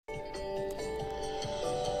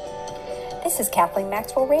This is Kathleen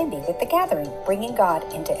Maxwell Randy with The Gathering, bringing God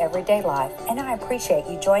into everyday life, and I appreciate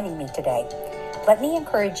you joining me today. Let me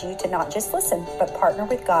encourage you to not just listen, but partner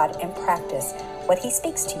with God and practice what He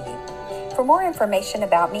speaks to you. For more information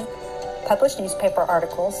about me, publish newspaper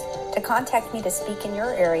articles, to contact me to speak in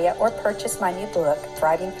your area, or purchase my new book,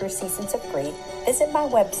 Thriving Through Seasons of Grief, visit my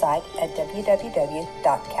website at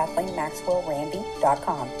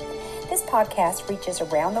www.kathleenmaxwellrandy.com. This podcast reaches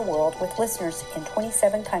around the world with listeners in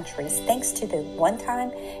 27 countries thanks to the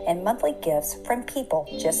one-time and monthly gifts from people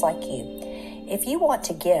just like you. If you want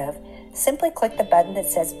to give, simply click the button that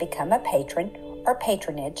says Become a Patron or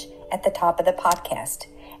Patronage at the top of the podcast.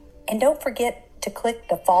 And don't forget to click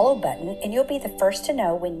the follow button and you'll be the first to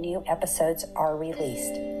know when new episodes are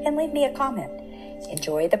released. And leave me a comment.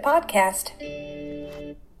 Enjoy the podcast.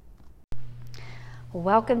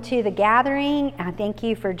 Welcome to The Gathering. Thank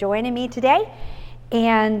you for joining me today.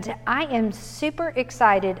 And I am super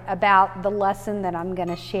excited about the lesson that I'm going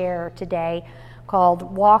to share today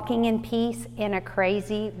called Walking in Peace in a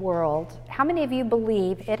Crazy World. How many of you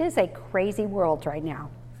believe it is a crazy world right now?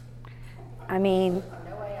 I mean,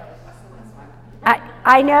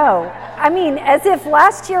 I know. I mean, as if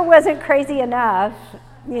last year wasn't crazy enough,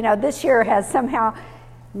 you know, this year has somehow,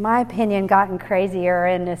 in my opinion, gotten crazier.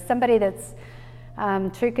 And as somebody that's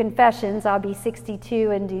true confessions, I'll be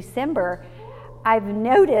 62 in December, I've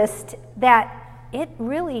noticed that it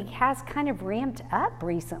really has kind of ramped up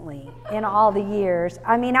recently in all the years.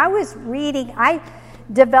 I mean, I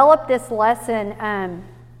developed this lesson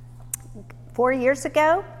 4 years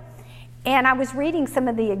ago, and I was reading some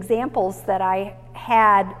of the examples that I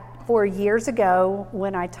had 4 years ago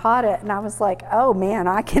when I taught it, and I was like, oh man,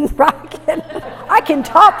 I can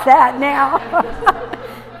top that now.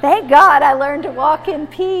 Thank God I learned to walk in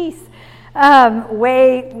peace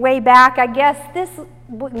way back. I guess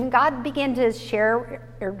when God began to share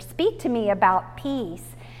or speak to me about peace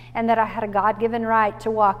and that I had a God-given right to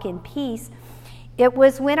walk in peace, it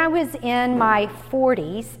was when I was in my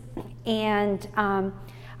 40s and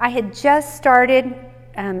I had just started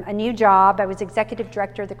a new job. I was executive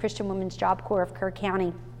director of the Christian Women's Job Corps of Kerr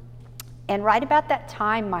County. And right about that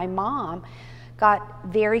time, my mom got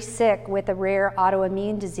very sick with a rare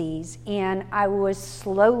autoimmune disease, and I was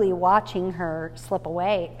slowly watching her slip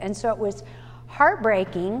away. And so it was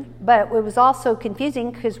heartbreaking, but it was also confusing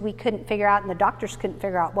because we couldn't figure out, and the doctors couldn't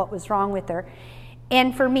figure out what was wrong with her.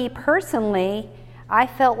 And for me personally, I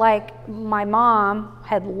felt like my mom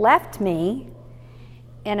had left me,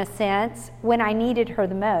 in a sense, when I needed her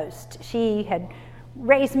the most. She had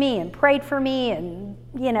raised me and prayed for me and,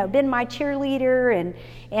 you know, been my cheerleader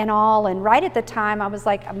and all. And right at the time, I was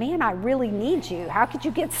like, man, I really need you. How could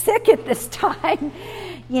you get sick at this time?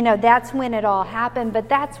 You know, that's when it all happened. But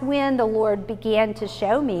that's when the Lord began to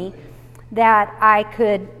show me that I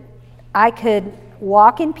could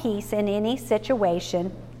walk in peace in any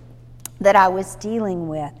situation that I was dealing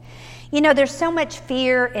with. You know, there's so much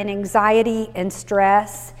fear and anxiety and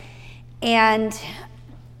stress, and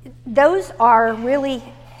those are really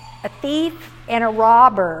a thief and a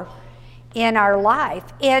robber in our life.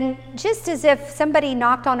 And just as if somebody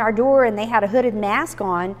knocked on our door and they had a hooded mask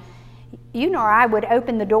on, you know, I would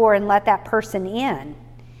open the door and let that person in.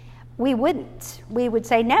 We wouldn't. We would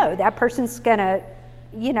say, no, that person's gonna,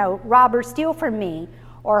 you know, rob or steal from me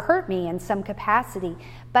or hurt me in some capacity.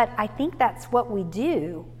 But I think that's what we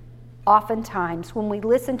do oftentimes when we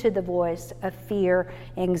listen to the voice of fear,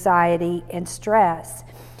 anxiety, and stress.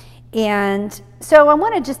 And so I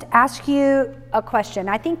want to just ask you a question.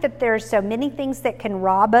 I think that there's so many things that can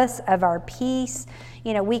rob us of our peace.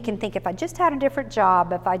 You know, we can think, if I just had a different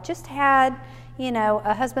job, if I just had, you know,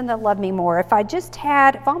 a husband that loved me more, if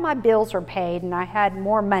all my bills were paid and I had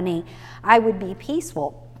more money, I would be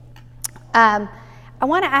peaceful. I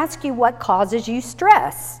want to ask you, what causes you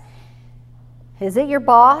stress? Is it your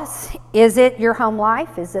boss? Is it your home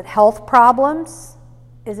life? Is it health problems?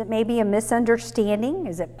 Is it maybe a misunderstanding?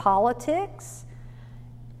 Is it politics?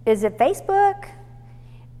 Is it Facebook?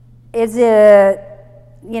 Is it,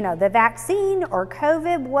 you know, the vaccine or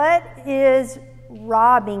COVID? What is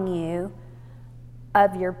robbing you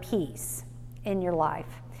of your peace in your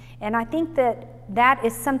life? And I think that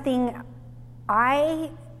is something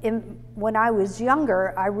when I was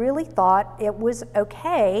younger, I really thought it was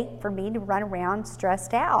okay for me to run around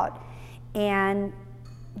stressed out and,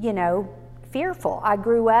 you know, fearful. I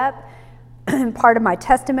grew up, part of my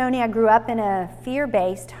testimony, I grew up in a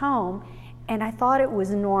fear-based home, and I thought it was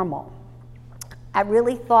normal. I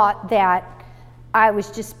really thought that I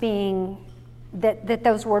was just being,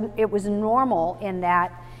 it was normal in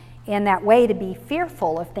that way to be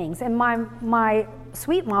fearful of things. And my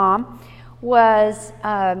sweet mom was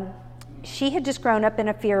she had just grown up in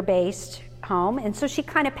a fear-based home, and so she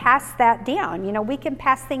kind of passed that down. You know, we can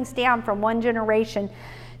pass things down from one generation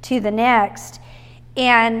to the next.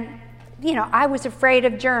 And, you know, I was afraid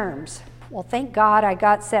of germs. Well, thank God I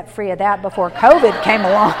got set free of that before COVID came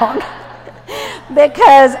along,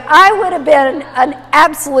 because I would have been an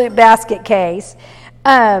absolute basket case.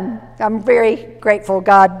 I'm very grateful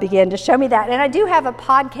God began to show me that. And I do have a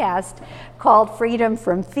podcast called Freedom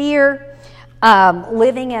from Fear.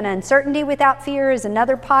 Living in Uncertainty Without Fear is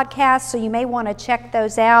another podcast, so you may want to check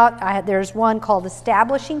those out. There's one called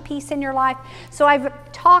Establishing Peace in Your Life. So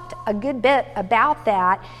I've talked a good bit about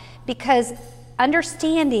that, because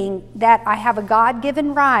understanding that I have a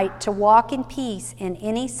God-given right to walk in peace in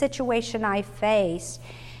any situation I face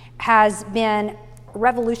has been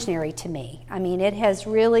revolutionary to me. I mean, it has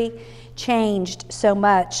really changed so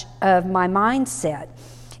much of my mindset.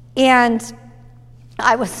 And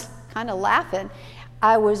I was kind of laughing.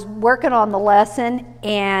 I was working on the lesson,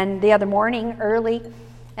 and the other morning early,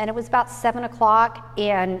 and it was about 7 o'clock,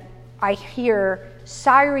 and I hear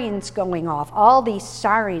sirens going off, all these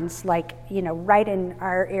sirens, like, you know, right in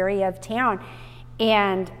our area of town.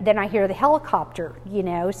 And then I hear the helicopter, you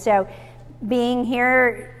know. So being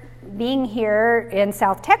here in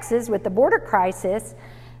South Texas with the border crisis,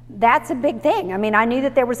 that's a big thing. I mean, I knew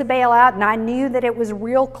that there was a bailout, and I knew that it was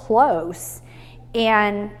real close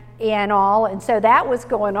and all, and so that was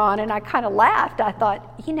going on, and I kind of laughed. I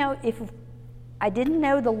thought, you know, if I didn't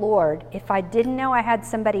know the Lord, if I didn't know I had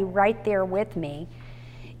somebody right there with me,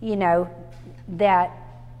 you know, that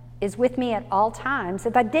is with me at all times,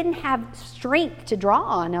 if I didn't have strength to draw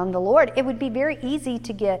on the Lord, it would be very easy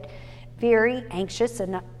to get very anxious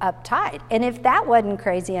and uptight. And if that wasn't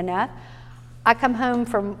crazy enough, I come home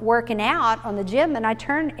from working out on the gym, and I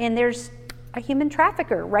turn, and there's a human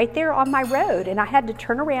trafficker right there on my road, and I had to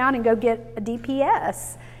turn around and go get a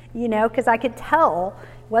DPS, you know, because I could tell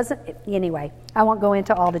anyway, I won't go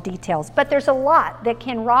into all the details, but there's a lot that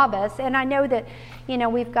can rob us. And I know that, you know,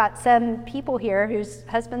 we've got some people here whose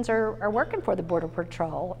husbands are working for the Border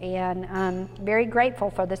Patrol, and I'm very grateful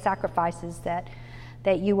for the sacrifices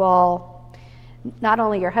that you all, not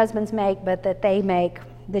only your husbands make, but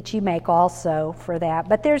that you make also for that.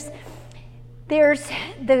 But there's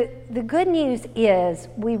the good news is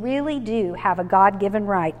we really do have a God-given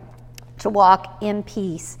right to walk in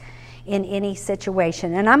peace in any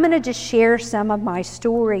situation. And I'm going to just share some of my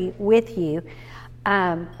story with you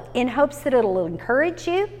in hopes that it'll encourage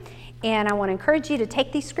you. And I want to encourage you to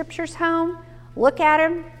take these scriptures home, look at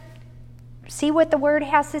them, see what the Word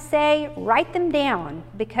has to say, write them down.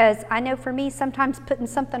 Because I know for me, sometimes putting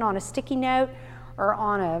something on a sticky note or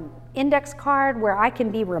on an index card where I can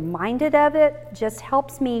be reminded of it just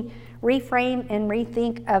helps me reframe and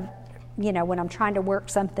rethink of, you know, when I'm trying to work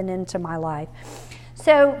something into my life.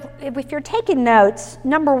 So if you're taking notes,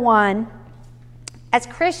 number one, as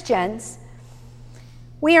Christians,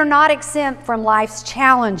 we are not exempt from life's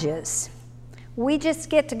challenges. We just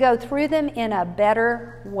get to go through them in a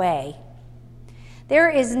better way. There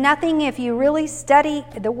is nothing, if you really study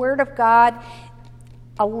the Word of God,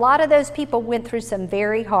 a lot of those people went through some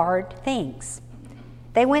very hard things.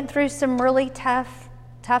 They went through some really tough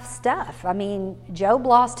stuff. I mean, Job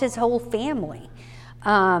lost his whole family.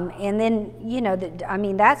 And then, you know,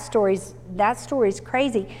 that story's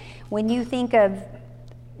crazy when you think of,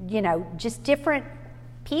 you know, just different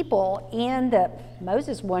people. And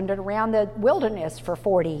Moses wandered around the wilderness for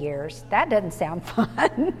 40 years. That doesn't sound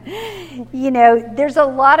fun. You know, there's a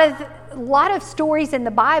lot of stories in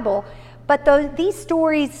the Bible, but these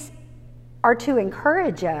stories are to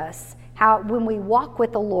encourage us how when we walk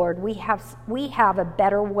with the Lord, we have a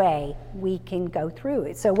better way we can go through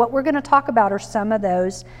it. So what we're going to talk about are some of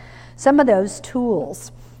those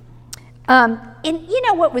tools. And you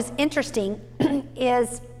know what was interesting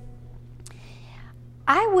is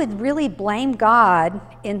I would really blame God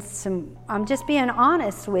I'm just being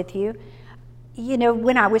honest with you, you know,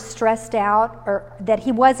 when I was stressed out or that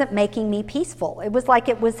He wasn't making me peaceful. It was like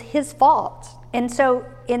it was His fault. And so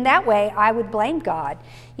in that way, I would blame God.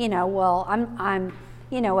 You know, well, I'm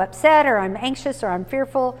you know, upset, or I'm anxious, or I'm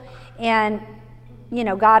fearful, and, you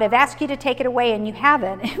know, God, I've asked you to take it away and you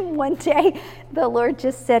haven't. And one day the Lord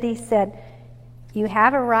just said, He said, you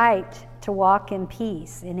have a right to walk in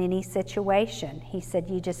peace in any situation. He said,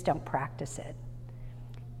 you just don't practice it.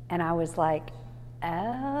 And I was like,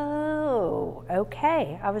 oh,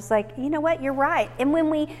 okay. I was like, you know what, you're right. And when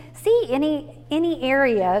we see any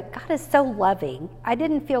area, God is so loving. I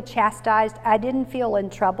didn't feel chastised. I didn't feel in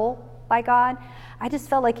trouble by God. I just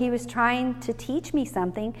felt like He was trying to teach me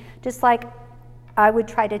something, just like I would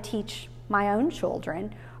try to teach my own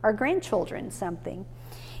children, our grandchildren something.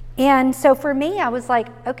 And so for me, I was like,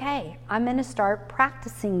 okay, I'm going to start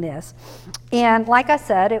practicing this. And like I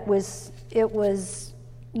said, it was,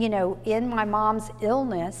 in my mom's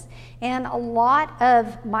illness. And a lot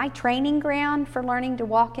of my training ground for learning to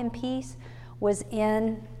walk in peace was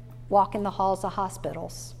in walking the halls of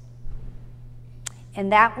hospitals.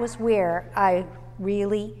 And that was where I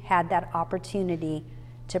really had that opportunity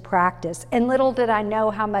to practice. And little did I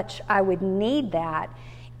know how much I would need that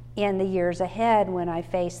in the years ahead when I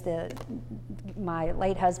faced my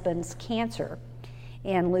late husband's cancer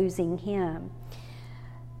and losing him.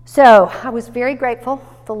 So I was very grateful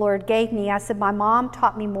the Lord gave me. I said, my mom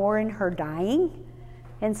taught me more in her dying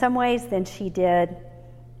in some ways than she did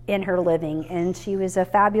in her living. And she was a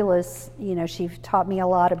fabulous, she taught me a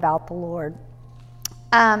lot about the Lord.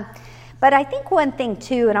 But I think one thing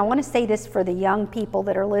too, and I want to say this for the young people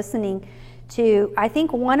that are listening to, I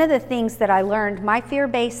think one of the things that I learned, my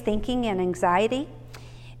fear-based thinking and anxiety,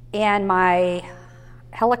 and my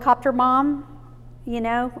helicopter mom,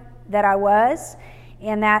 that I was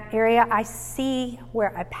in that area, I see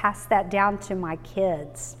where I passed that down to my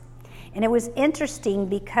kids. And it was interesting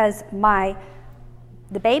because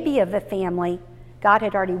the baby of the family, God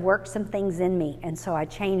had already worked some things in me, and so I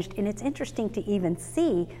changed. And it's interesting to even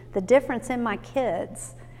see the difference in my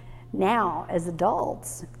kids now as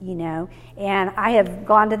adults, and I have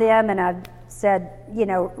gone to them and I've said,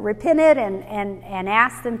 repented and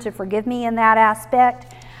asked them to forgive me in that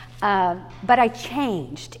aspect. But I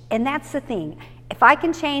changed, and that's the thing. If I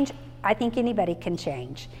can change, I think anybody can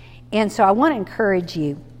change. And so I want to encourage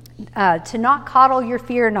you to not coddle your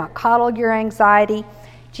fear, not coddle your anxiety.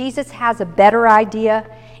 Jesus has a better idea.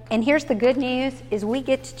 And here's the good news, is we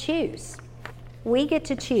get to choose. We get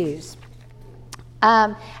to choose.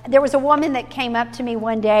 There was a woman that came up to me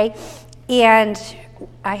one day, and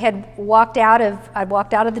I'd walked out of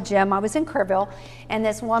the gym. I was in Kerrville, and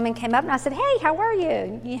this woman came up, and I said, hey, how are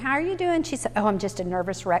you? How are you doing? She said, oh, I'm just a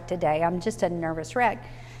nervous wreck today. I'm just a nervous wreck.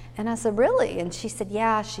 And I said, really? And she said,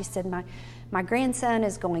 yeah. She said, my grandson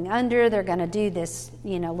is going under. They're going to do this,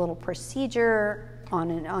 little procedure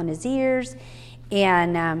on his ears.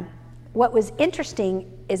 And what was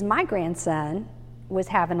interesting is my grandson was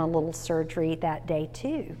having a little surgery that day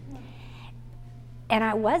too. And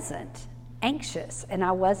I wasn't anxious and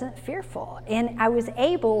I wasn't fearful. And I was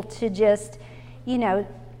able to just, we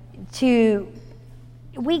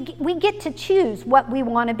get to choose what we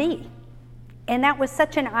want to be. And that was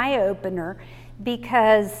such an eye-opener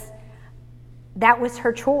because that was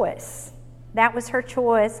her choice. That was her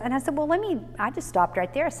choice. And I said, well, I just stopped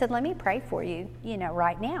right there. I said, let me pray for you,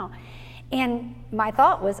 right now. And my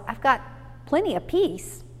thought was, I've got plenty of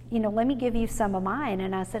peace. Let me give you some of mine.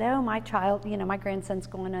 And I said, oh, my child, my grandson's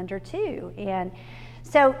going under too. And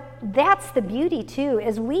so that's the beauty too.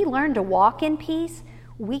 As we learn to walk in peace,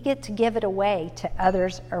 we get to give it away to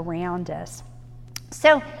others around us.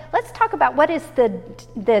 So let's talk about what is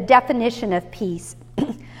the definition of peace.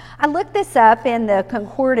 I looked this up in the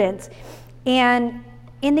concordance, and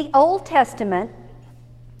in the Old Testament,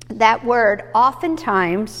 that word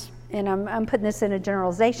oftentimes, and I'm putting this in a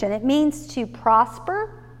generalization, it means to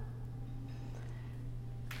prosper,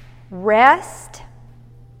 rest,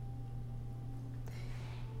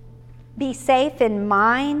 be safe in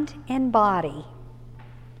mind and body.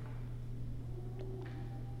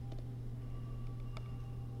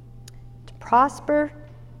 To prosper,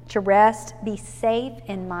 to rest, be safe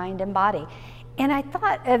in mind and body. And I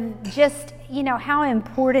thought of just, how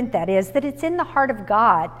important that is, that it's in the heart of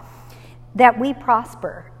God that we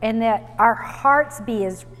prosper and that our hearts be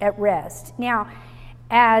at rest. Now,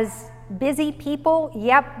 as busy people,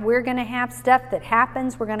 yep, we're going to have stuff that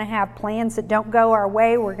happens. We're going to have plans that don't go our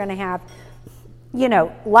way. We're going to have,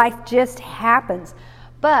 life just happens.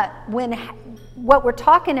 But what we're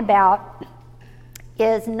talking about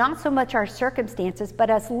is not so much our circumstances, but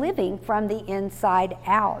us living from the inside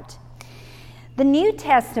out. The New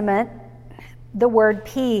Testament, the word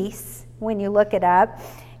peace, when you look it up,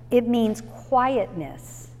 it means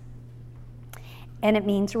quietness, and it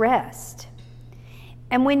means rest.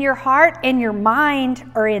 And when your heart and your mind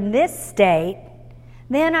are in this state,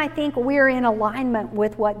 then I think we're in alignment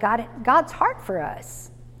with what God's heart for us.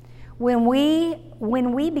 When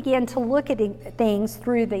we begin to look at things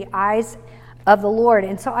through the eyes of the Lord.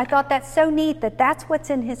 And so I thought that's so neat that that's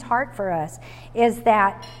what's in his heart for us, is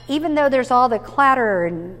that even though there's all the clatter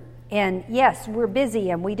and yes, we're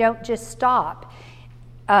busy and we don't just stop.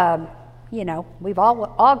 We've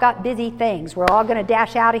all got busy things. We're all going to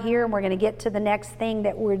dash out of here and we're going to get to the next thing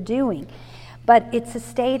that we're doing. But it's a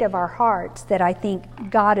state of our hearts that I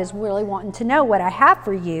think God is really wanting to know. What I have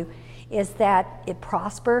for you is that it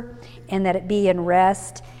prosper and that it be in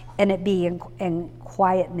rest and it be in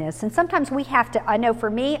quietness. And sometimes we have to, I know for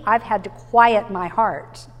me, I've had to quiet my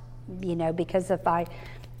heart, because if I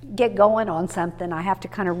get going on something, I have to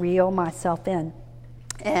kind of reel myself in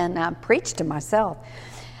and preach to myself.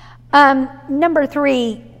 Number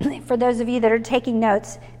 3, for those of you that are taking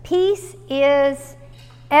notes, peace is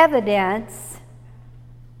evidence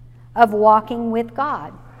of walking with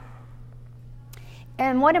God.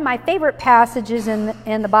 And one of my favorite passages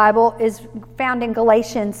in the Bible is found in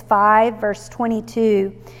Galatians 5, verse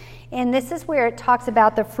 22. And this is where it talks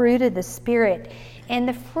about the fruit of the Spirit. And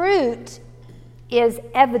the fruit is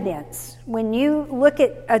evidence. When you look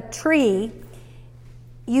at a tree,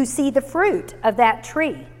 you see the fruit of that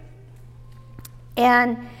tree.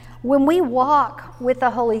 And when we walk with the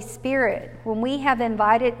Holy Spirit, when we have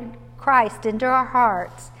invited Christ into our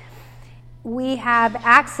hearts, we have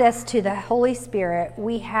access to the Holy Spirit.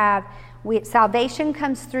 Salvation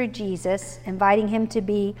comes through Jesus, inviting him to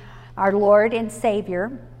be our Lord and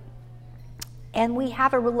Savior. And we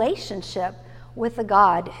have a relationship with the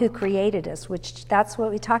God who created us, which that's what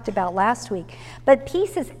we talked about last week. But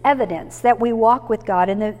peace is evidence that we walk with God.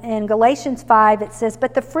 In Galatians 5, it says,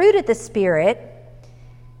 "But the fruit of the Spirit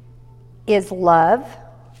is love,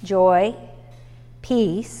 joy,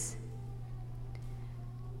 peace,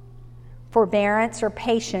 forbearance or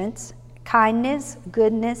patience, kindness,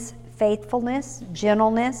 goodness, faithfulness,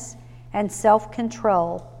 gentleness, and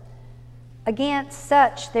self-control. Against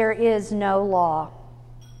such there is no law."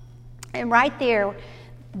 And right there,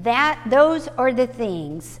 those are the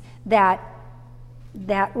things that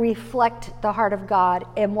reflect the heart of God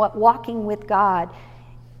and what walking with God,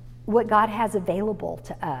 what God has available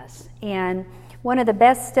to us. And one of the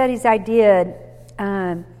best studies I did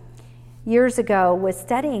years ago was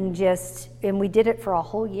studying and we did it for a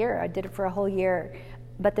whole year. I did it for a whole year.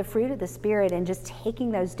 But the fruit of the Spirit and just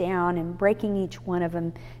taking those down and breaking each one of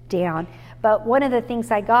them down. But one of the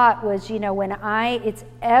things I got was, it's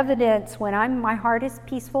evidence when my heart is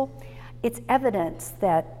peaceful, it's evidence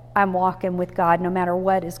that I'm walking with God no matter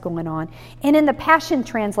what is going on. And in the Passion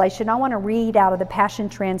Translation, I want to read out of the Passion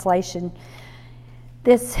Translation.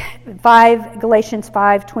 This Galatians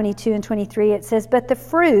 5, 22 and 23, it says, "But the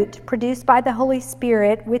fruit produced by the Holy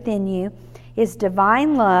Spirit within you is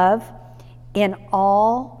divine love in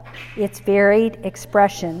all its varied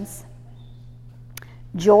expressions,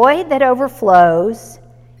 joy that overflows,"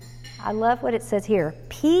 I love what it says here,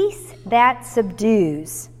 "peace that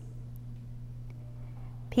subdues."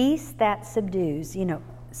 Peace that subdues.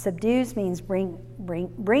 Subdues means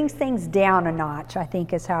brings things down a notch, I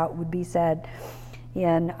think is how it would be said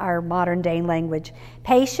in our modern day language.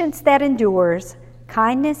 "Patience that endures,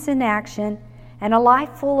 kindness in action, and a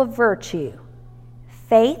life full of virtue.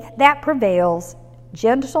 Faith that prevails,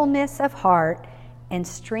 gentleness of heart, and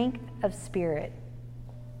strength of spirit."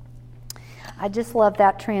 I just love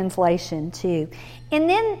that translation too. And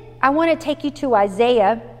then I want to take you to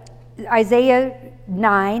Isaiah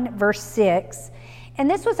 9, verse 6. And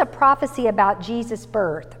this was a prophecy about Jesus'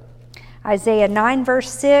 birth. Isaiah 9, verse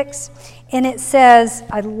 6. And it says,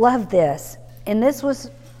 I love this. And this was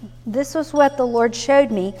what the Lord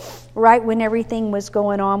showed me right when everything was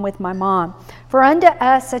going on with my mom. "For unto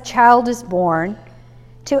us a child is born,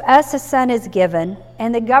 to us a son is given,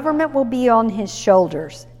 and the government will be on his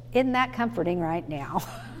shoulders." Isn't that comforting right now?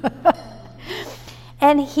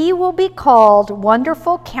 "And he will be called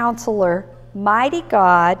Wonderful Counselor, Mighty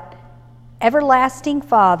God, Everlasting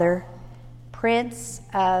Father, Prince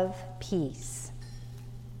of Peace."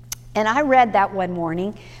 And I read that one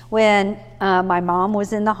morning when my mom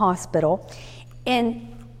was in the hospital. And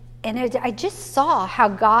I just saw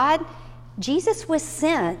how Jesus was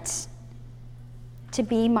sent to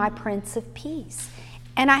be my Prince of Peace.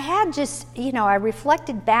 And I had I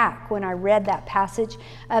reflected back when I read that passage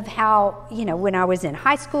of how, when I was in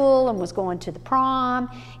high school and was going to the prom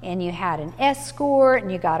and you had an escort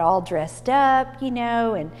and you got all dressed up,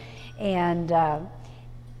 and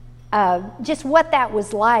just what that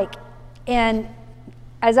was like. And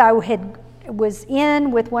as I was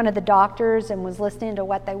in with one of the doctors and was listening to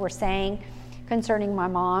what they were saying concerning my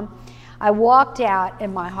mom, I walked out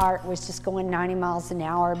and my heart was just going 90 miles an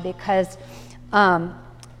hour because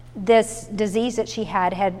this disease that she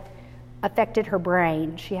had affected her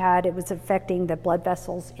brain. It was affecting the blood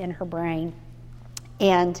vessels in her brain.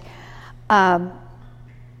 And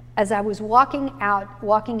as I was walking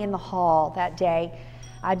in the hall that day,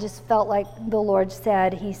 I just felt like the Lord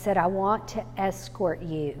said, He said, "I want to escort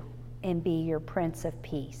you and be your Prince of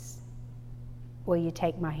Peace. Will you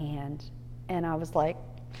take my hand?" And I was like,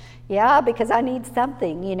 Yeah, because I need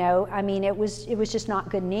something, you know. I mean, it was just not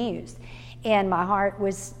good news. And my heart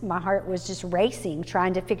was just racing,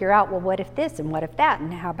 trying to figure out, well, what if this and what if that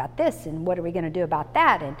and how about this and what are we going to do about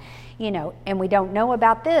that, and you know, and we don't know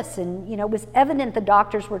about this, and you know, it was evident the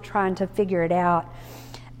doctors were trying to figure it out.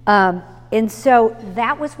 And so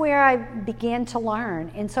that was where I began to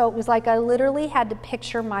learn. And so it was like I literally had to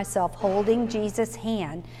picture myself holding Jesus'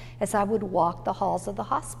 hand as I would walk the halls of the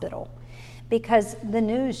hospital, because the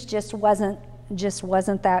news just wasn't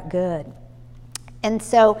that good. And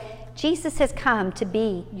so Jesus has come to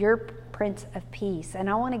be your Prince of Peace, and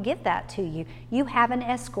I want to give that to you. You have an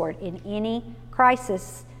escort in any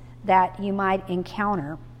crisis that you might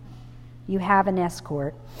encounter. You have an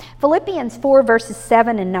escort. Philippians 4 verses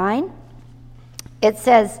 7 and 9. It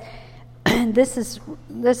says, this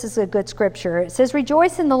is a good scripture. It says,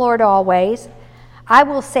 "Rejoice in the Lord always. I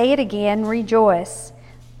will say it again, rejoice.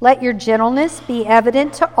 Let your gentleness be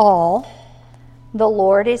evident to all. The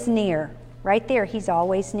Lord is near." Right there, he's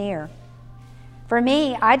always near. For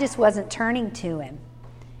me, I just wasn't turning to him.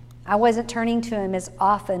 I wasn't turning to him as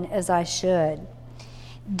often as I should.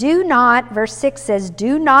 Do not, verse 6 says,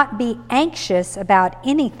 "Do not be anxious about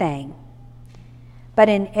anything, but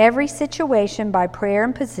in every situation by prayer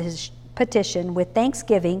and petition with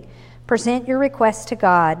thanksgiving, present your requests to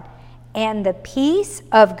God, and the peace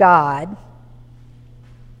of God,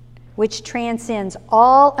 which transcends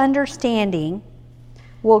all understanding,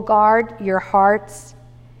 will guard your hearts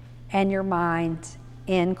and your minds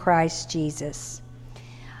in Christ Jesus."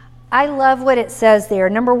 I love what it says there.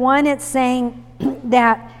 Number one, it's saying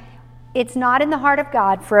that it's not in the heart of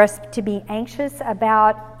God for us to be anxious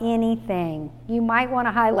about anything. You might want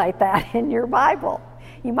to highlight that in your Bible.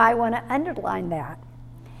 You might want to underline that.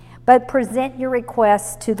 But present your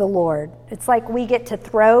requests to the Lord. It's like we get to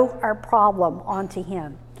throw our problem onto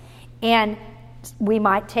him. And we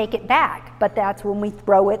might take it back, but that's when we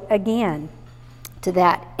throw it again to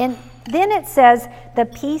that. And then it says the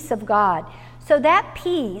peace of God. So that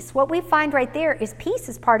peace, what we find right there is peace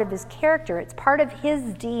is part of his character. It's part of his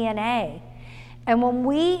DNA. And when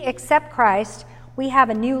we accept Christ, we have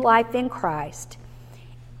a new life in Christ.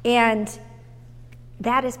 And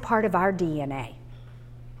that is part of our DNA.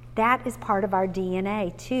 That is part of our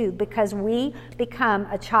DNA too, because we become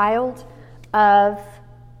a child of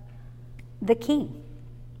the King.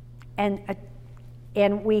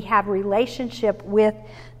 And we have relationship with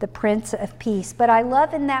the Prince of Peace. But I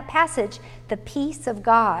love in that passage the peace of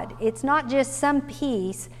God. It's not just some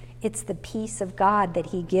peace, it's the peace of God that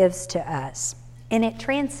he gives to us. And it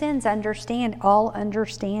transcends all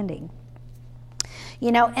understanding.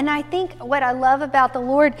 You know, and I think what I love about the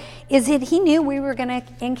Lord is that he knew we were going to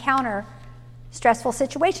encounter stressful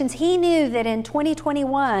situations. He knew that in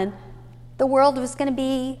 2021, the world was going to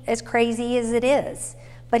be as crazy as it is.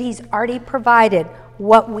 But he's already provided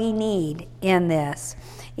what we need in this.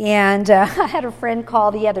 And I had a friend call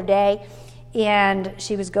the other day, and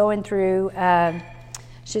she was going through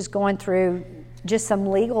just some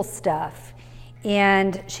legal stuff.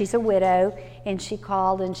 And she's a widow, and she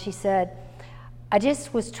called and she said, "I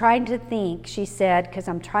just was trying to think," she said, "because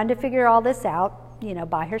I'm trying to figure all this out, you know,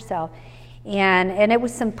 by herself." And it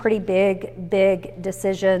was some pretty big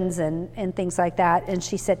decisions and things like that. And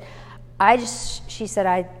she said, I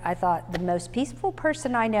thought the most peaceful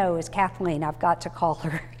person I know is Kathleen. I've got to call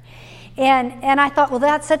her. And I thought, well,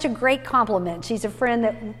 that's such a great compliment. She's a friend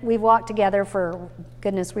that we've walked together for,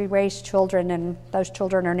 goodness, we raised children, and those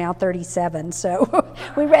children are now 37. So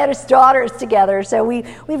we raised daughters together. So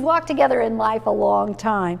we've walked together in life a long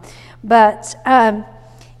time. But,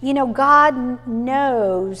 you know, God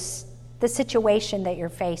knows the situation that you're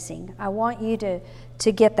facing. I want you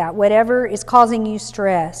to get that, whatever is causing you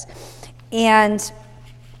stress. And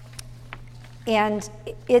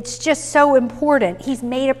it's just so important. He's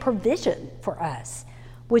made a provision for us,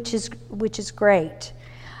 which is great.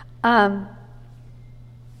 And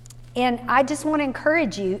I just want to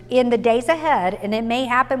encourage you in the days ahead, and it may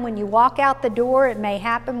happen when you walk out the door, it may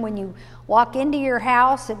happen when you walk into your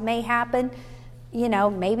house, it may happen, you know,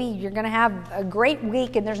 maybe you're going to have a great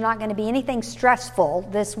week and there's not going to be anything stressful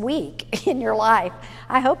this week in your life.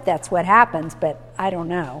 I hope that's what happens, but I don't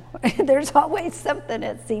know. There's always something,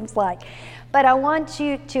 it seems like. But I want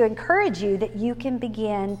to encourage you that you can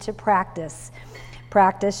begin to practice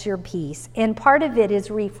your peace. And part of it is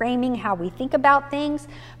reframing how we think about things.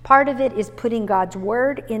 Part of it is putting God's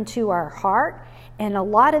word into our heart. And a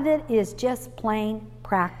lot of it is just plain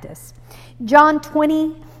practice. John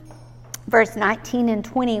 20, verse 19 and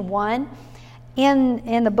 21,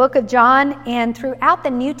 in the book of John and throughout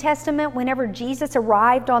the New Testament, whenever Jesus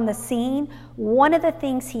arrived on the scene, one of the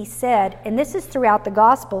things he said, and this is throughout the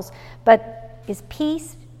Gospels, but is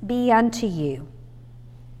peace be unto you.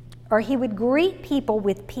 Or he would greet people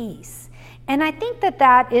with peace. And I think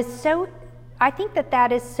that is so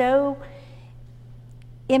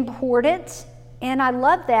important, and I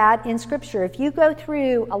love that in Scripture. If you go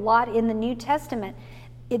through a lot in the New Testament,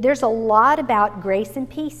 there's a lot about grace and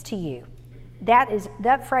peace to you.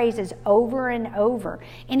 That phrase is over and over.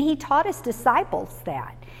 And he taught his disciples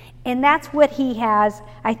that. And that's what he has,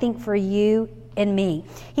 I think, for you and me.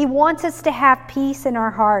 He wants us to have peace in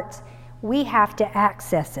our hearts. We have to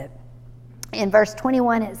access it. In verse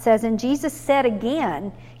 21 it says, and Jesus said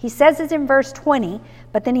again, he says it in verse 20,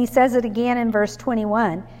 but then he says it again in verse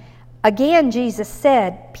 21. Again Jesus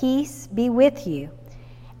said, peace be with you.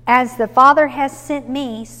 As the Father has sent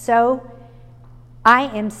me, so I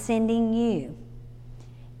am sending you.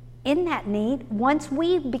 Isn't that neat? Once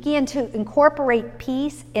we begin to incorporate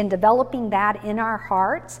peace and developing that in our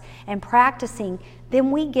hearts and practicing,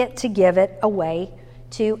 then we get to give it away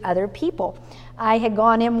to other people. I had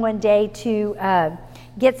gone in one day to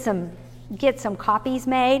get some copies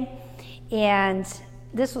made, and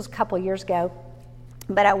this was a couple years ago.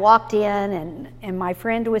 But I walked in, and my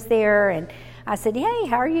friend was there, and I said, hey,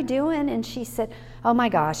 how are you doing? And she said, oh my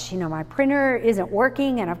gosh, my printer isn't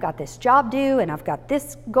working, and I've got this job due, and I've got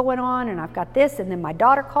this going on, and I've got this, and then my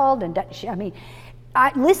daughter called, and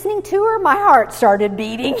listening to her, my heart started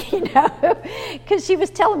beating, because she was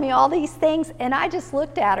telling me all these things, and I just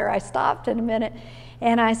looked at her. I stopped in a minute,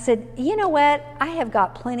 and I said, you know what? I have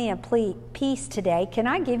got plenty of peace today. Can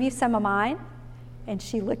I give you some of mine? And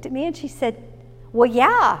she looked at me, and she said, well,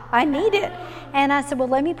 yeah, I need it. And I said, well,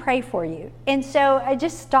 let me pray for you. And so I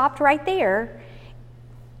just stopped right there,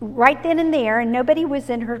 right then and there, and nobody was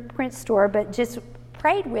in her print store, but just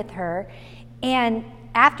prayed with her. And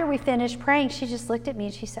after we finished praying, she just looked at me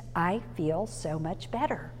and she said, I feel so much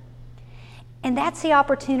better. And that's the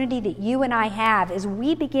opportunity that you and I have as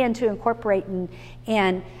we begin to incorporate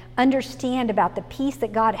and understand about the peace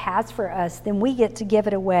that God has for us, then we get to give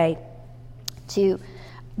it away to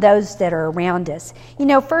those that are around us.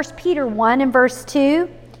 1 Peter 1 and verse 2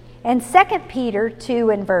 and 2 Peter 2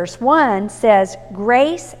 and verse 1 says,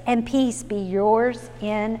 grace and peace be yours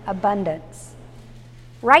in abundance.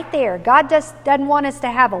 Right there, God doesn't want us to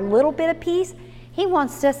have a little bit of peace. He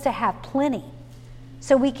wants us to have plenty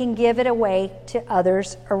so we can give it away to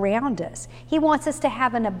others around us. He wants us to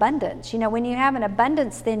have an abundance. When you have an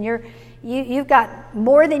abundance, then you've got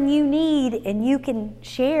more than you need, and you can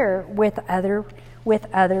share with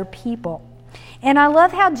other people. And I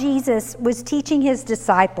love how Jesus was teaching his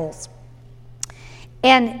disciples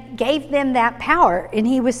and gave them that power. And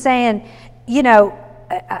he was saying,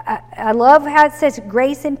 I love how it says,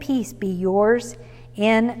 grace and peace be yours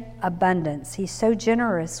in abundance. He's so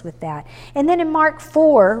generous with that. And then in Mark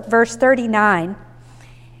 4, verse 39,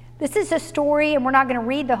 this is a story, and we're not going to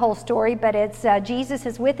read the whole story, but it's Jesus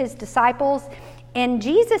is with his disciples. And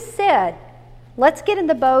Jesus said, let's get in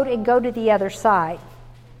the boat and go to the other side.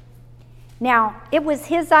 Now, it was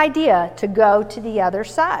his idea to go to the other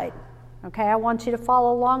side. Okay, I want you to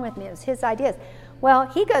follow along with me. It was his idea. Well,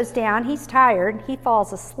 he goes down, he's tired, he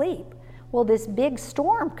falls asleep. Well, this big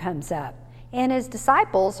storm comes up, and his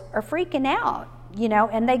disciples are freaking out,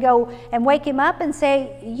 and they go and wake him up and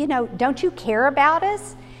say, don't you care about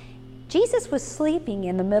us? Jesus was sleeping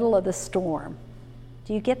in the middle of the storm.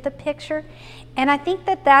 Do you get the picture? And I think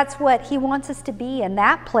that that's what he wants us to be, in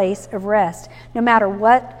that place of rest, no matter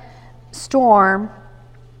what storm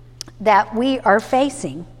that we are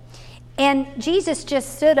facing. And Jesus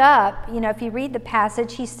just stood up. If you read the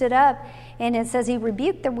passage, he stood up, and it says he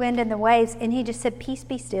rebuked the wind and the waves, and he just said, peace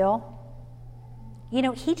be still.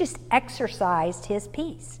 He just exercised his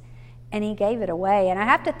peace, and he gave it away. And I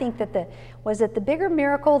have to think that was it the bigger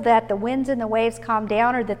miracle that the winds and the waves calmed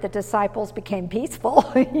down, or that the disciples became peaceful?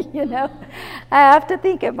 I have to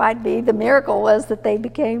think it might be the miracle was that they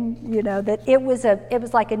became, that it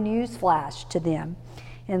was like a news flash to them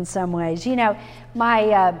in some ways.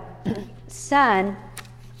 My son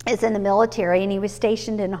is in the military, and he was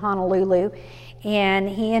stationed in Honolulu, and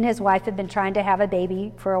he and his wife had been trying to have a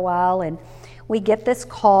baby for a while, and we get this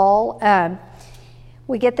call. And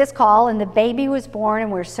the baby was born,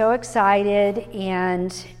 and we're so excited.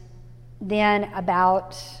 And then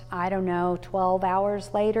about, 12 hours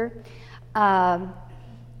later,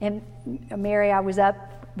 and Mary, I was up,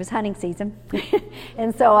 it was hunting season,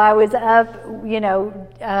 and so I was up,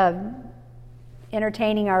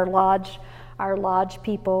 entertaining our our lodge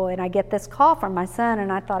people, and I get this call from my son,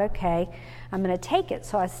 and I thought, okay, I'm going to take it.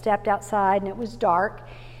 So I stepped outside, and it was dark,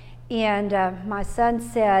 and my son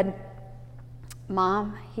said,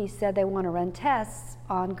 Mom, he said they want to run tests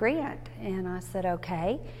on Grant. And I said,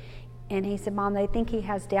 okay. And he said, Mom, they think he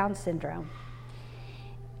has Down syndrome.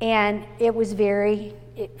 And it was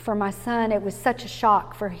for my son, it was such a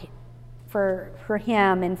shock for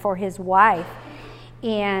him and for his wife.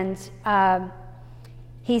 And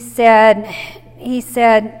he said,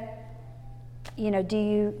 you know, do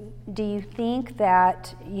you think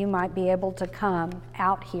that you might be able to come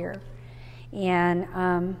out here? And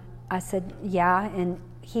I said, yeah. And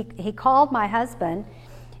he called my husband,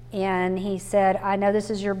 and he said, I know this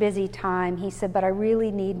is your busy time. He said, but I really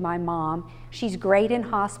need my mom. She's great in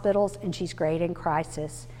hospitals, and she's great in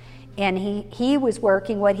crisis. And he was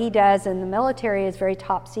working. What he does in the military is very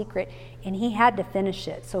top secret, and he had to finish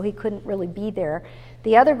it, so he couldn't really be there.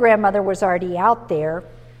 The other grandmother was already out there.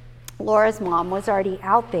 Laura's mom was already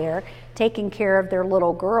out there taking care of their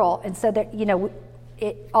little girl. And so that, you know,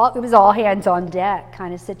 it was all hands on deck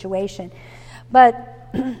kind of situation. But,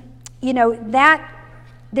 you know, that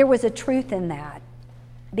there was a truth in that,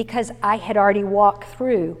 because I had already walked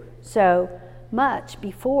through so much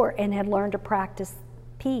before and had learned to practice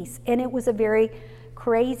peace. And it was a very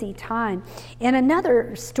crazy time. And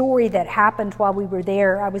another story that happened while we were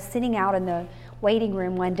there, I was sitting out in the waiting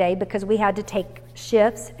room one day because we had to take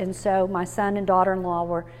shifts, and so my son and daughter-in-law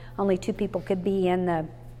were only 2 people could be in the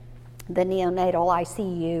neonatal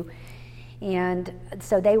ICU, and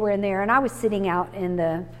so they were in there, and I was sitting out in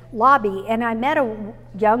the lobby, and I met a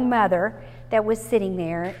young mother that was sitting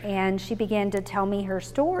there, and she began to tell me her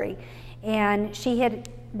story. And she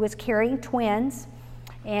was carrying twins,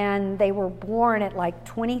 and they were born at like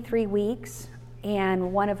 23 weeks,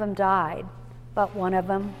 and one of them died, but one of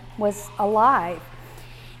them was alive.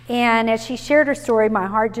 And as she shared her story, my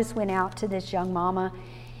heart just went out to this young mama.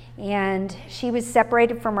 And she was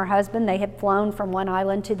separated from her husband. They had flown from one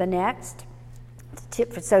island to the next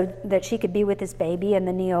so that she could be with this baby in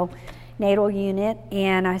the neonatal unit.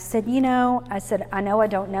 And I said, I know I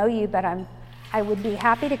don't know you, but I would be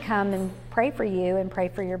happy to come and pray for you and pray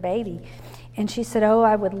for your baby. And she said, oh,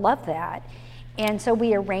 I would love that. And so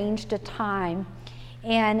we arranged a time.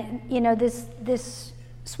 And, this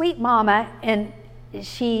sweet mama, and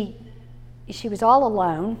she was all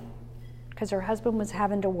alone because her husband was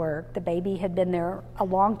having to work. The baby had been there a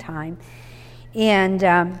long time. And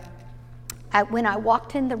when I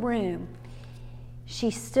walked in the room, she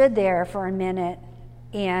stood there for a minute,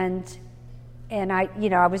 and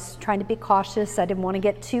I was trying to be cautious. I didn't want to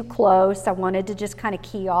get too close. I wanted to just kind of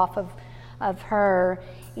key off of her.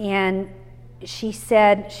 And she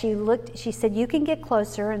said, you can get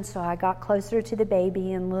closer. And so I got closer to the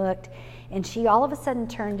baby and looked, and she all of a sudden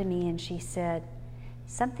turned to me and she said,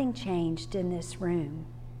 something changed in this room.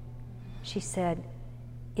 She said,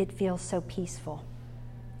 it feels so peaceful.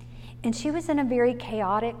 And she was in a very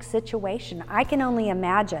chaotic situation. I can only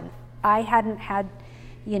imagine. I hadn't had,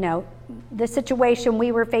 the situation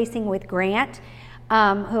we were facing with Grant,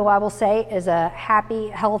 who I will say is a happy,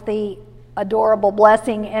 healthy, adorable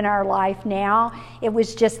blessing in our life now. It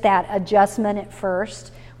was just that adjustment at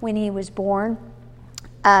first when he was born.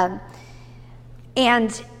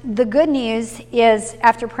 And the good news is,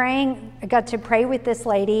 after praying, I got to pray with this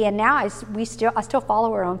lady, and now I still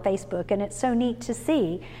follow her on Facebook, and it's so neat to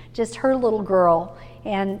see just her little girl.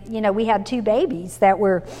 And we had 2 babies that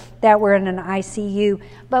were in an ICU.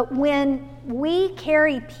 But when we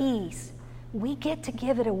carry peace, we get to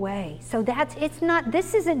give it away. So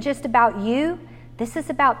this isn't just about you. This is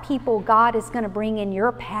about people God is going to bring in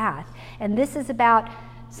your path, and this is about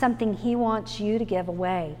something He wants you to give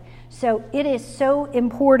away. So it is so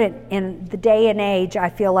important in the day and age, I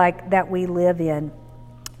feel like, that we live in.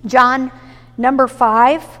 John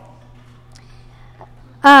 5,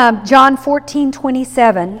 John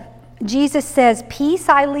 14:27, Jesus says, peace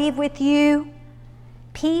I leave with you,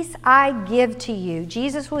 peace I give to you.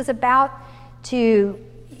 Jesus was about to,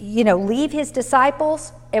 leave His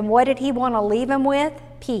disciples, and what did He want to leave them with?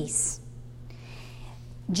 Peace.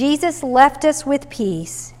 Jesus left us with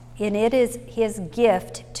peace, and it is His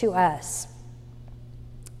gift to us.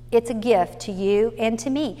 It's a gift to you and to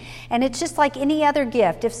me. And it's just like any other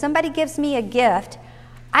gift. If somebody gives me a gift,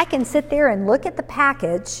 I can sit there and look at the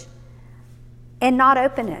package and not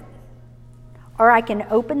open it. Or I can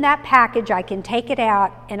open that package, I can take it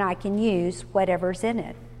out, and I can use whatever's in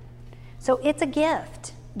it. So it's a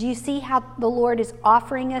gift. Do you see how the Lord is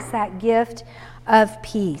offering us that gift of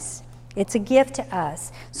peace? It's a gift to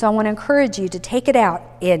us. So I want to encourage you to take it out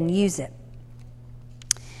and use it.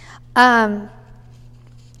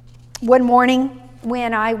 one morning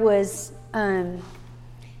when I was, I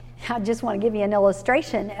just want to give you an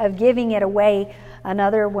illustration of giving it away.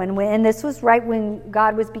 Another one, and this was right when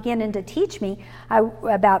God was beginning to teach me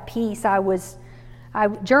about peace. I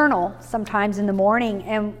journal sometimes in the morning,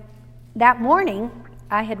 and that morning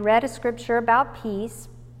I had read a scripture about peace,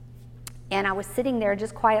 and I was sitting there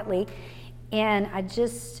just quietly, and I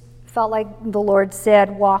just felt like the Lord said,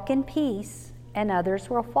 walk in peace and others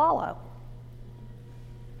will follow.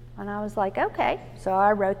 And I was like, okay. So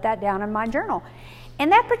I wrote that down in my journal.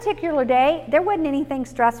 And that particular day, there wasn't anything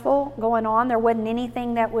stressful going on. There wasn't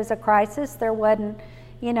anything that was a crisis. There wasn't,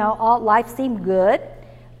 all life seemed good.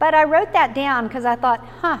 But I wrote that down because I thought,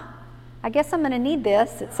 I guess I'm going to need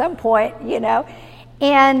this at some point,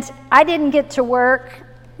 And I didn't get to work,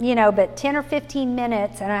 but 10 or 15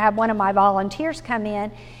 minutes, and I had one of my volunteers come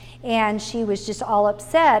in, and she was just all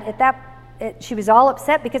upset. She was all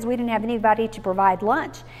upset because we didn't have anybody to provide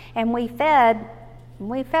lunch. And we fed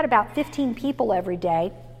about 15 people every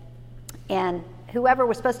day, and whoever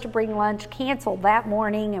was supposed to bring lunch canceled that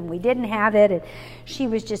morning, and we didn't have it, and she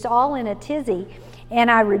was just all in a tizzy. And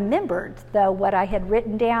I remembered, though, what I had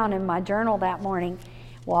written down in my journal that morning,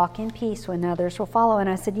 walk in peace when others will follow. And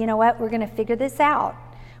I said, you know what, we're going to figure this out.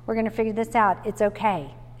 We're going to figure this out. It's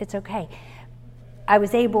okay. It's okay. I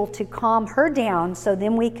was able to calm her down so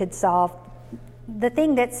then we could solve the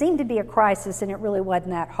thing that seemed to be a crisis, and it really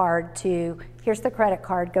wasn't that hard to, here's the credit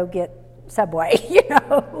card, go get Subway,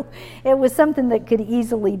 It was something that could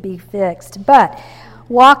easily be fixed. But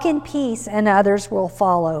walk in peace and others will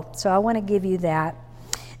follow. So I want to give you that.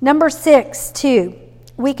 Number 6, too.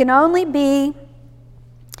 We can only be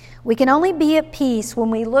at peace when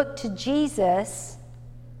we look to Jesus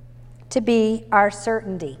to be our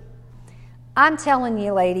certainty. I'm telling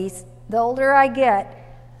you, ladies, the older I get,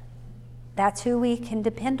 that's who we can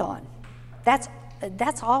depend on. That's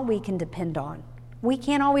all we can depend on. We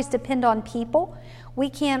can't always depend on people. We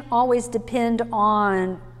can't always depend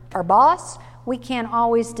on our boss. We can't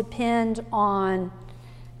always depend on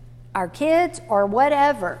our kids or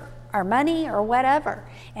whatever, our money or whatever.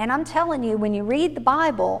 And I'm telling you, when you read the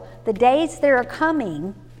Bible, the days that are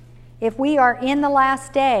coming, if we are in the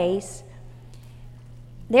last days,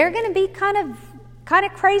 they're going to be kind of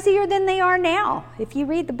crazier than they are now. If you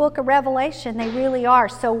read the book of Revelation, they really are.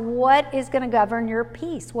 So what is going to govern your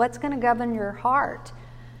peace? What's going to govern your heart?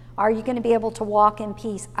 Are you going to be able to walk in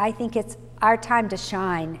peace? I think it's our time to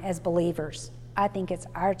shine as believers. I think it's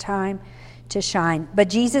our time to shine. But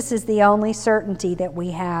Jesus is the only certainty that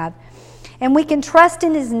we have. And we can trust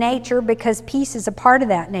in his nature because peace is a part of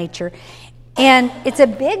that nature. And it's a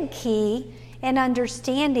big key in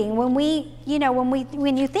understanding when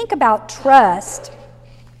you think about trust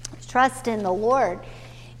in the Lord,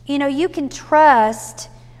 you can trust,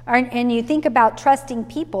 and you think about trusting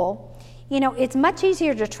people, it's much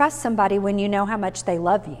easier to trust somebody when you know how much they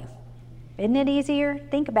love you. Isn't it easier?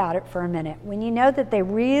 Think about it for a minute. When you know that they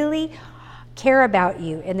really care about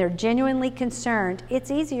you and they're genuinely concerned,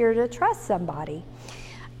 it's easier to trust somebody.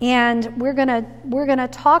 And we're gonna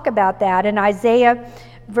talk about that in Isaiah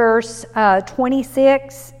verse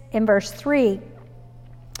 26 and verse 3.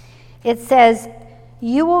 It says,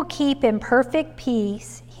 "You will keep in perfect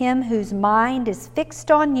peace him whose mind is fixed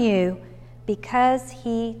on you because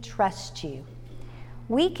he trusts you."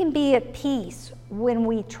 We can be at peace when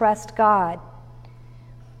we trust God,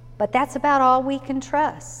 but that's about all we can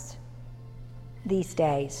trust these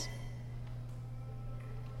days.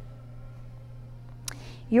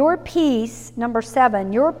 Your peace, number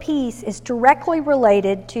 7, your peace is directly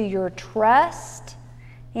related to your trust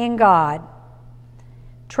in God.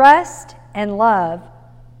 Trust and love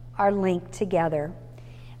are linked together.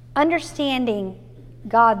 Understanding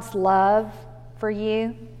God's love for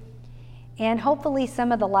you, and hopefully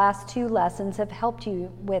some of the last 2 lessons have helped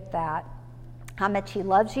you with that. How much he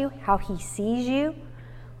loves you, how he sees you,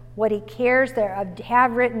 what he cares. I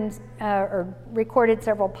have written or recorded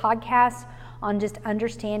several podcasts on just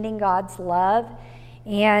understanding God's love.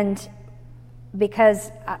 And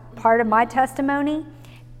because part of my testimony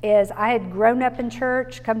is I had grown up in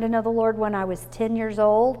church, come to know the Lord when I was 10 years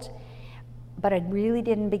old, but I really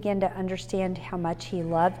didn't begin to understand how much he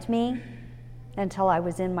loved me until I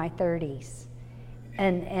was in my 30s.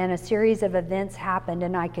 And a series of events happened,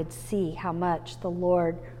 and I could see how much the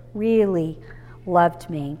Lord really loved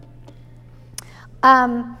me.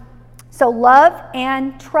 So love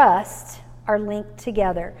and trust are linked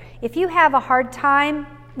together. If you have a hard time,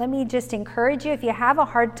 let me just encourage you, if you have a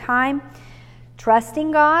hard time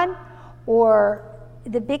trusting God, or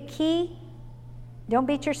the big key, don't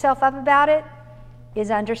beat yourself up about it, is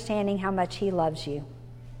understanding how much he loves you.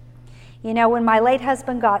 You know, when my late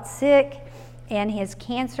husband got sick and his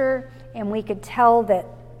cancer, and we could tell that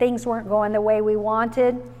things weren't going the way we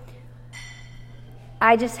wanted,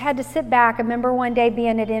 I just had to sit back. I remember one day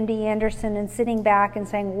being at MD Anderson and sitting back and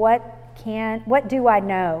saying, what do I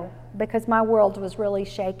know? Because my world was really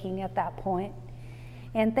shaking at that point.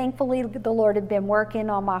 And thankfully, the Lord had been working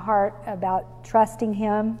on my heart about trusting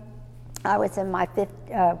Him. I was in my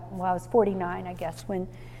I was 49, I guess,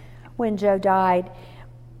 when Joe died.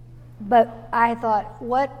 But I thought,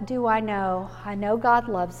 what do I know? I know God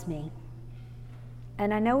loves me.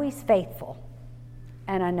 And I know He's faithful.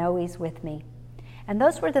 And I know He's with me. And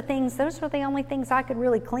those were the only things I could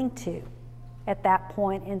really cling to at that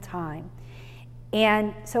point in time.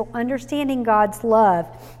 And so understanding God's love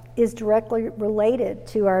is directly related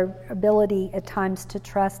to our ability at times to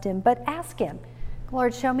trust Him. But ask Him,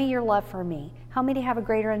 Lord, show me your love for me. Help me to have a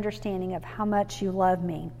greater understanding of how much you love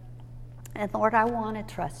me. And Lord, I want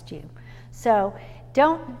to trust you. So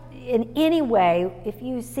don't in any way, if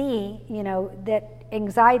you see, that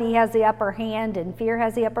anxiety has the upper hand and fear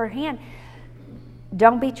has the upper hand,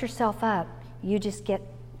 don't beat yourself up. You just get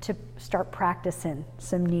to start practicing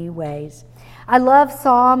some new ways. I love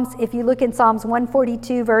Psalms. If you look in Psalms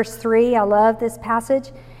 142, verse 3, I love this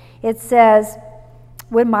passage. It says,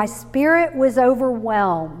 when my spirit was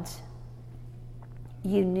overwhelmed,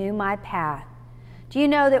 you knew my path. Do you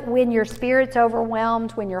know that when your spirit's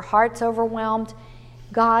overwhelmed, when your heart's overwhelmed,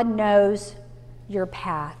 God knows your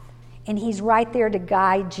path, and He's right there to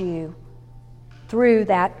guide you through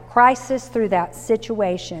that crisis, through that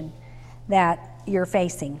situation that you're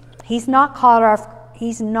facing. He's not caught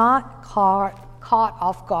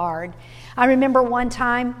off guard. I remember one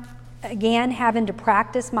time, again, having to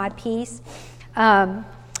practice my peace.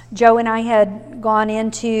 Joe and I had gone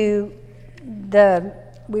into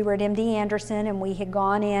we were at MD Anderson, and we had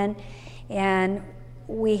gone in, and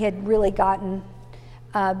we had really gotten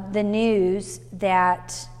the news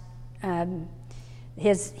that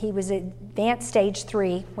he was advanced stage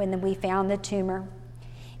 3 when we found the tumor.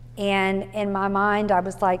 And in my mind, I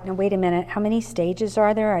was like, no, wait a minute, how many stages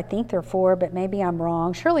are there? I think there are 4, but maybe I'm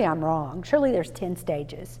wrong. Surely I'm wrong. Surely there's 10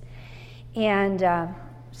 stages. And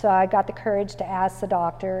so I got the courage to ask the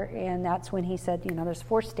doctor, and that's when he said, there's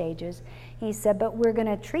 4 stages. He said, but we're going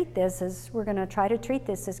to try to treat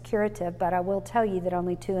this as curative, but I will tell you that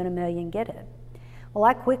only 2 in a million get it. Well,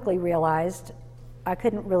 I quickly realized I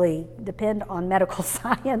couldn't really depend on medical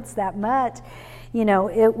science that much.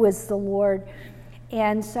 It was the Lord.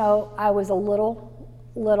 And so I was a little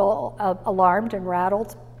alarmed and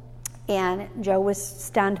rattled. And Joe was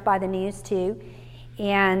stunned by the news too.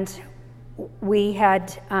 And we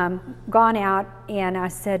had gone out, and I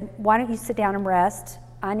said, why don't you sit down and rest?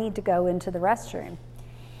 I need to go into the restroom.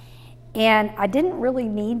 And I didn't really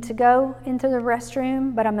need to go into the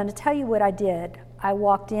restroom, but I'm going to tell you what I did. I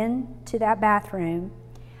walked into that bathroom.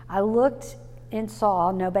 I looked and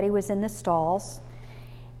saw nobody was in the stalls.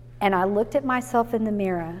 And I looked at myself in the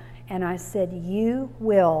mirror, and I said, you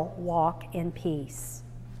will walk in peace.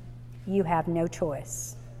 You have no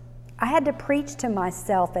choice. I had to preach to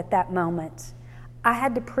myself at that moment. I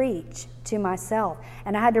had to preach to myself,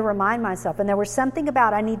 and I had to remind myself. And there was something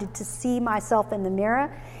about I needed to see myself in the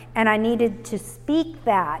mirror, and I needed to speak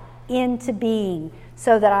that into being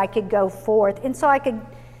so that I could go forth. And so I could,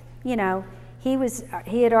 he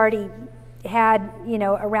had already had,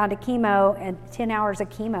 a round of chemo and 10 hours of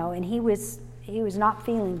chemo, and he was not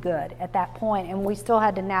feeling good at that point, and we still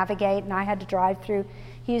had to navigate, and I had to drive through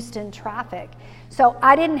Houston traffic. So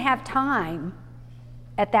I didn't have time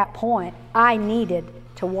at that point. I needed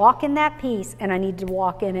to walk in that peace, and I needed to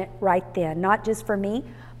walk in it right then, not just for me,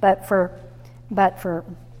 but for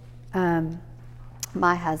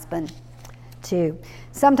my husband too.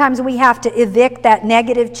 Sometimes we have to evict that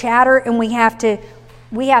negative chatter, and we have to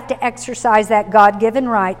exercise that God-given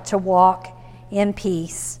right to walk in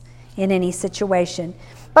peace in any situation.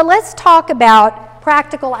 But let's talk about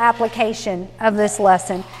practical application of this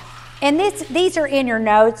lesson. And these are in your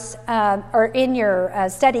notes or in your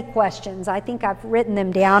study questions. I think I've written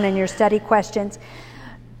them down in your study questions,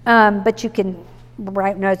 but you can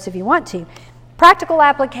write notes if you want to. Practical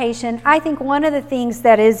application, I think one of the things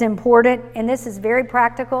that is important, and this is very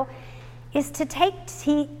practical, is to take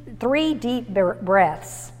 3 deep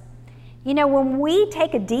breaths. When we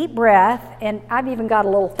take a deep breath, and I've even got a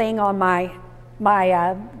little thing on my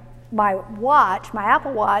watch, my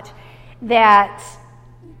Apple Watch, that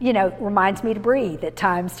reminds me to breathe at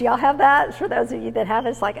times. Do y'all have that? For those of you that have it,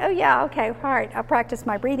 it's like, oh yeah, okay, all right, I practice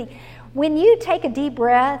my breathing. When you take a deep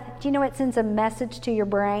breath, do you know it sends a message to your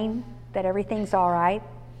brain that everything's all right?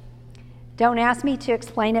 Don't ask me to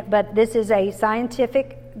explain it, but this is a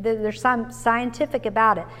scientific there's some scientific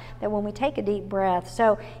about it, that when we take a deep breath.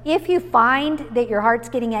 So if you find that your heart's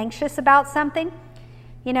getting anxious about something,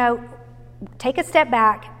 take a step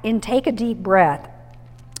back and take a deep breath.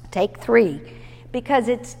 Take 3, because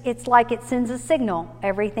it's like it sends a signal.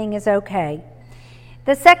 Everything is okay.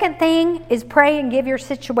 The second thing is pray and give your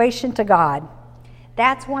situation to God.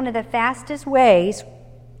 That's one of the fastest ways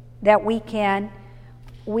that we can,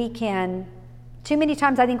 too many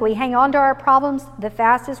times I think we hang on to our problems. The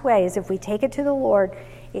fastest way is if we take it to the Lord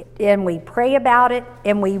and we pray about it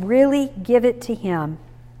and we really give it to Him.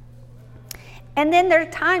 And then there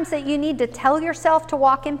are times that you need to tell yourself to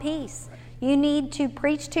walk in peace. You need to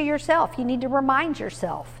preach to yourself. You need to remind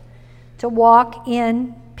yourself to walk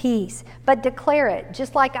in peace. But declare it,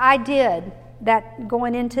 just like I did that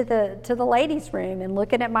going into the ladies' room and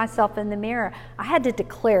looking at myself in the mirror. I had to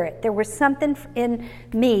declare it. There was something in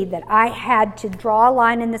me that I had to draw a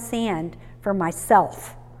line in the sand for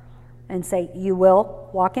myself and say, you will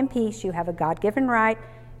walk in peace. You have a God-given right.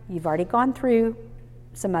 You've already gone through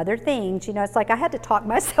some other things. It's like I had to talk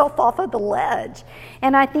myself off of the ledge.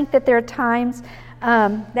 And I think that there are times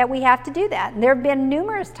that we have to do that. And there have been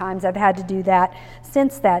numerous times I've had to do that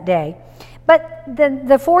since that day. But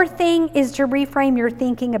the fourth thing is to reframe your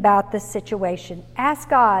thinking about the situation. Ask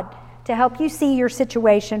God to help you see your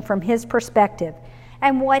situation from His perspective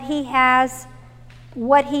and what He has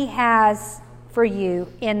for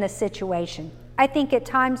you in the situation. I think at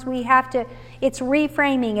times we have to, it's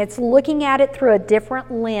reframing, it's looking at it through a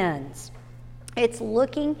different lens. It's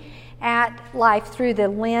looking at life through the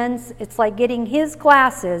lens. It's like getting His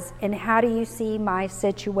glasses and how do you see my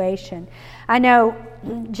situation? I know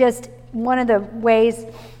just one of the ways,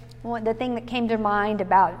 the thing that came to mind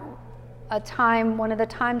about one of the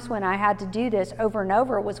times when I had to do this over and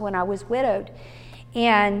over was when I was widowed.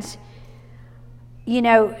 And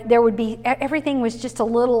there would be, everything was just a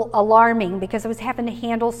little alarming because I was having to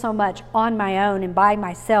handle so much on my own and by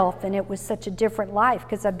myself, and it was such a different life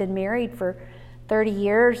because I've been married for 30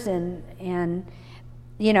 years and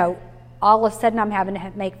all of a sudden I'm having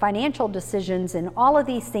to make financial decisions and all of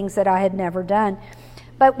these things that I had never done.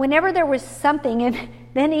 But whenever there was something, and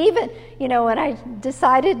then even, when I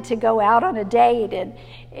decided to go out on a date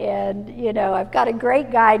and I've got a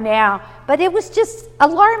great guy now, but it was just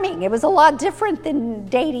alarming. It was a lot different than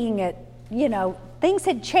dating at, things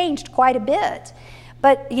had changed quite a bit.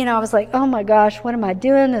 But, I was like, oh my gosh, what am I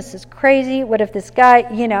doing? This is crazy. What if this guy,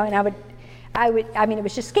 and it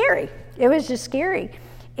was just scary. It was just scary.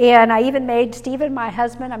 And I even made Stephen, my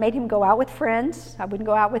husband, I made him go out with friends. I wouldn't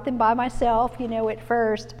go out with him by myself, at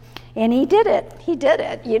first. And he did it.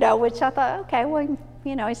 Which I thought, okay, well,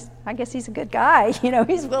 I guess he's a good guy.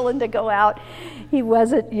 He's willing to go out. He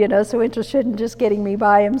wasn't, so interested in just getting me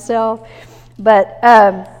by himself. But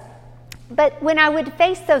when I would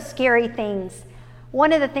face those scary things,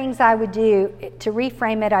 one of the things I would do to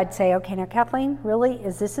reframe it, I'd say, okay, now Kathleen, really,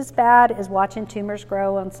 is this as bad as watching tumors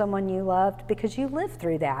grow on someone you loved? Because you lived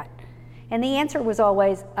through that. And the answer was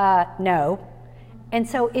always, no. And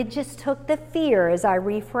so it just took the fear as I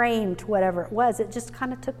reframed whatever it was. It just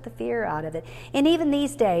kind of took the fear out of it. And even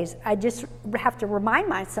these days, I just have to remind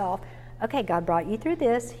myself, okay, God brought you through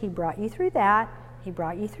this. He brought you through that. He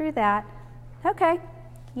brought you through that. Okay,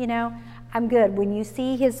 I'm good when you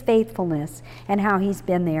see His faithfulness and how He's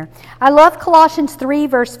been there. I love Colossians 3,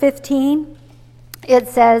 verse 15. It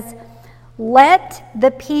says, let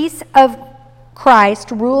the peace of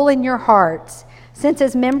Christ rule in your hearts, since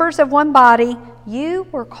as members of one body, you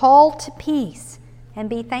were called to peace, and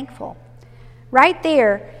be thankful. Right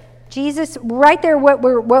there, Jesus, right there, what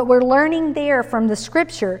we're learning there from the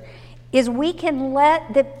Scripture is we can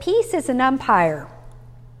let, the peace is an umpire.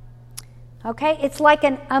 Okay, it's like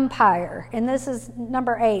an umpire, and this is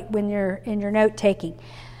number 8 when you're in your note taking.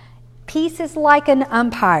 Peace is like an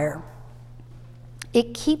umpire.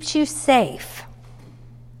 It keeps you safe.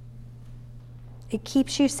 It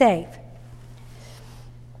keeps you safe.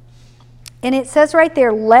 And it says right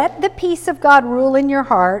there, let the peace of God rule in your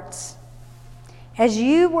hearts as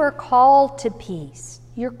you were called to peace.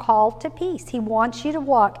 You're called to peace. He wants you to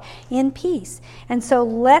walk in peace. And so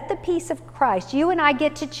let the peace of Christ, you and I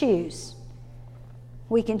get to choose.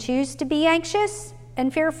 We can choose to be anxious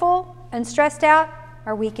and fearful and stressed out,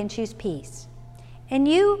 or we can choose peace. And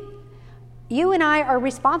you and I are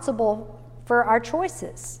responsible for our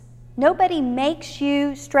choices. Nobody makes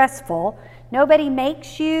you stressful. Nobody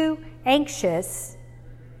makes you anxious.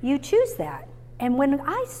 You choose that. And when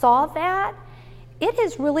I saw that, it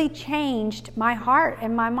has really changed my heart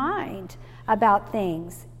and my mind about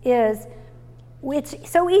things. It's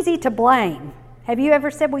so easy to blame. Have you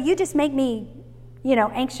ever said, well, you just make me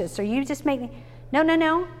anxious, or you just make me...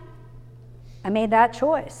 No. I made that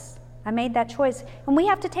choice. And we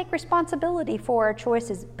have to take responsibility for our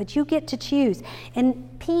choices, but you get to choose.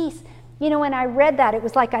 And peace, when I read that, it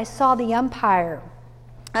was like I saw the umpire.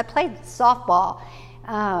 I played softball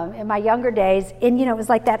in my younger days, and it was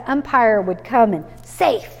like that umpire would come and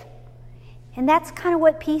safe. And that's kind of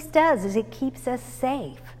what peace does, is it keeps us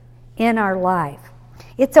safe in our life.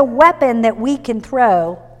 It's a weapon that we can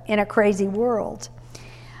throw in a crazy world.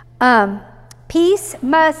 Peace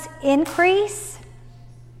must increase,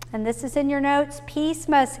 and this is in your notes, peace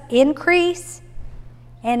must increase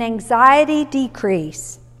and anxiety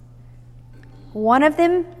decrease. One of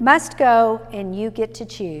them must go, and you get to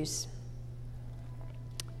choose.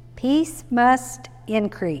 Peace must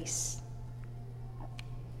increase.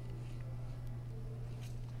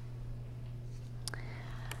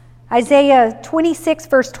 Isaiah 26,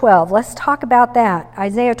 verse 12. Let's talk about that.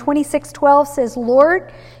 Isaiah 26:12 says,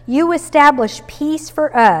 Lord, you establish peace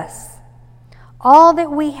for us. All that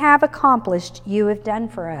we have accomplished, you have done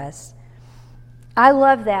for us. I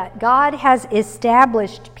love that. God has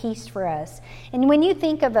established peace for us. And when you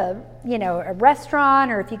think of a restaurant,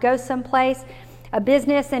 or if you go someplace, a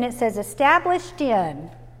business, and it says established in,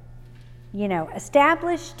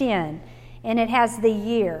 established in, and it has the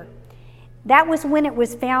year. That was when it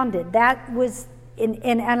was founded. That was,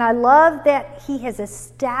 and I love that He has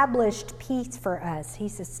established peace for us.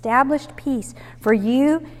 He's established peace for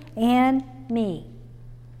you and me.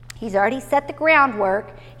 He's already set the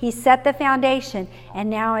groundwork. He's set the foundation. And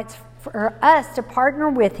now it's for us to partner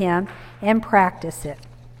with Him and practice it.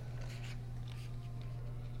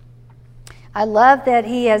 I love that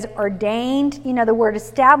He has ordained. The word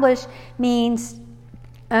establish means,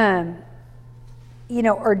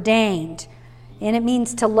 ordained. And it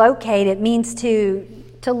means to locate. It means to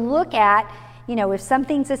look at, if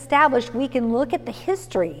something's established, we can look at the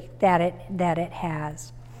history that it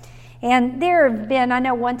has. And there have been, I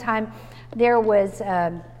know one time there was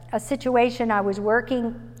a situation I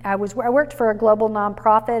worked for a global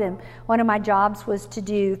nonprofit, and one of my jobs was to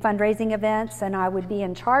do fundraising events, and I would be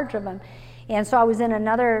in charge of them. And so I was in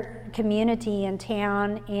another community in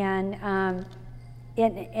town, and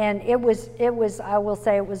it was, I will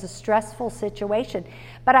say, it was a stressful situation.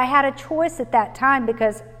 But I had a choice at that time,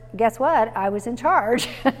 because guess what? I was in charge.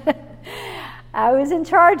 I was in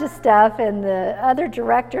charge of stuff, and the other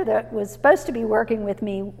director that was supposed to be working with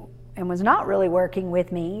me and was not really working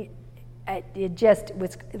with me, it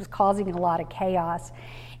was causing a lot of chaos.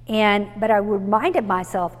 But I reminded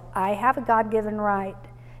myself, I have a God-given right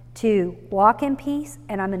to walk in peace,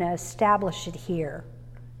 and I'm going to establish it here,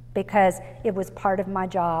 because it was part of my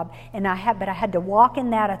job, but I had to walk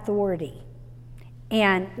in that authority.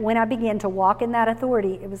 And when I began to walk in that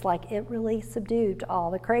authority, it was like it really subdued all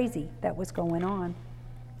the crazy that was going on.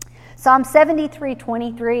 Psalm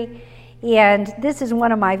 73:23, and this is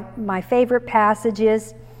one of my favorite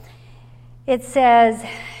passages. It says,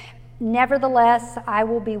 nevertheless, I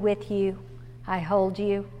will be with you. I hold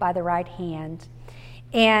you by the right hand.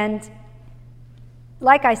 And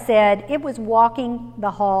like I said, it was walking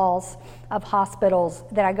the halls of hospitals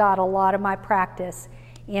that I got a lot of my practice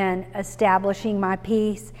in establishing my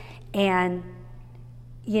peace. And,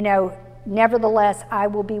 nevertheless, I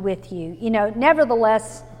will be with you.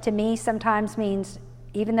 Nevertheless, to me, sometimes means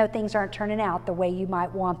even though things aren't turning out the way you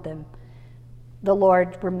might want them, the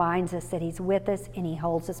Lord reminds us that He's with us and He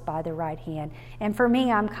holds us by the right hand. And for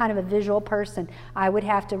me, I'm kind of a visual person. I would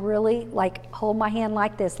have to really hold my hand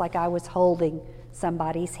like this, like I was holding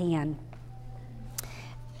somebody's hand.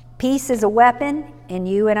 Peace is a weapon, and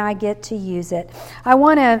you and I get to use it. I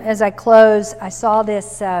want to, as I close, I saw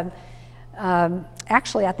this,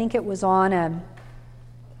 actually I think it was on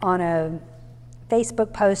a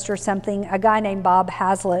Facebook post or something, a guy named Bob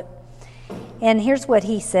Hazlett. And here's what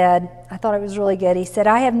he said. I thought it was really good. He said,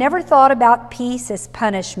 I have never thought about peace as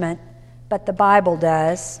punishment, but the Bible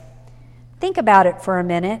does. Think about it for a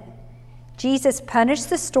minute. Jesus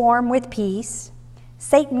punished the storm with peace.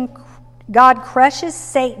 God crushes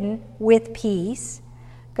Satan with peace.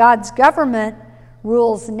 God's government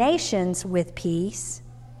rules nations with peace.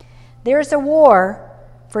 There's a war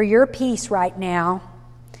for your peace right now,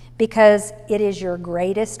 because it is your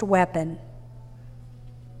greatest weapon.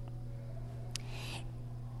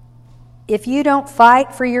 If you don't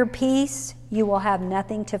fight for your peace, you will have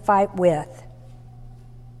nothing to fight with.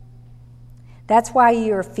 That's why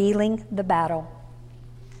you're feeling the battle.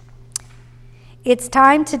 It's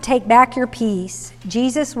time to take back your peace.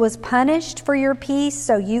 Jesus was punished for your peace,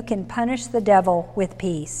 so you can punish the devil with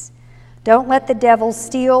peace. Don't let the devil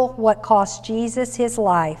steal what cost Jesus his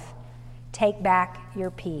life. Take back your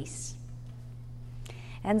peace.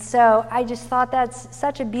 And so I just thought that's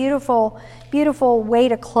such a beautiful, beautiful way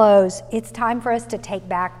to close. It's time for us to take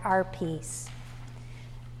back our peace.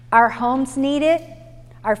 Our homes need it.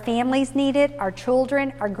 Our families need it. Our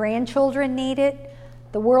children, our grandchildren need it.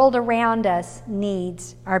 The world around us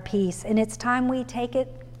needs our peace. And it's time we take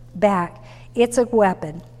it back. It's a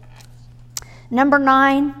weapon. Number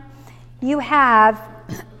 9, you have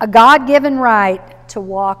a God-given right to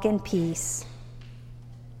walk in peace.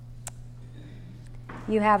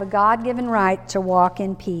 You have a God-given right to walk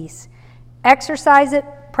in peace. Exercise it,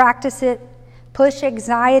 practice it, push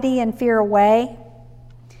anxiety and fear away.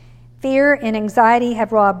 Fear and anxiety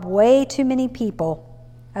have robbed way too many people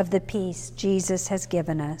of the peace Jesus has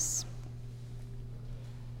given us.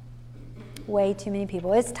 Way too many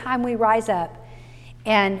people. It's time we rise up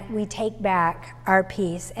and we take back our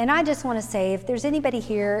peace. And I just want to say, if there's anybody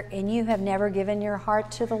here and you have never given your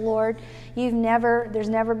heart to the Lord, there's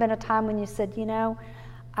never been a time when you said, you know,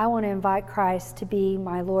 I want to invite Christ to be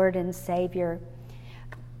my Lord and Savior.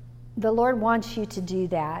 The Lord wants you to do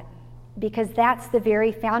that, because that's the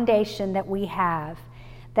very foundation that we have.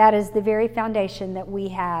 That is the very foundation that we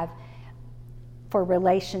have for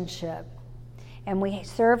relationship. And we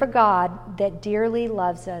serve a God that dearly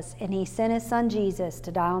loves us, and He sent His Son Jesus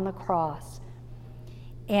to die on the cross.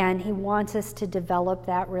 And He wants us to develop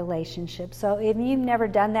that relationship. So if you've never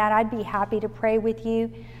done that, I'd be happy to pray with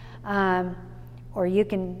you. Or you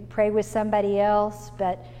can pray with somebody else,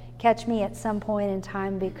 but catch me at some point in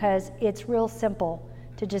time, because it's real simple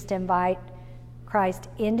to just invite Christ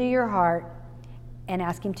into your heart and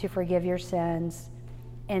ask Him to forgive your sins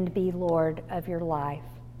and be Lord of your life.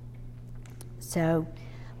 So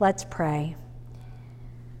let's pray.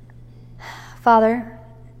 Father,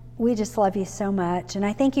 we just love You so much, and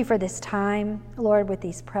I thank You for this time, Lord, with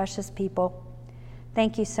these precious people.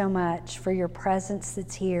 Thank You so much for Your presence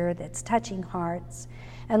that's here, that's touching hearts.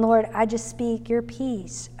 And Lord, I just speak Your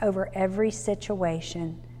peace over every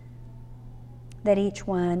situation that each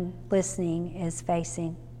one listening is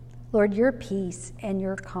facing. Lord, Your peace and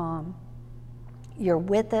Your calm. You're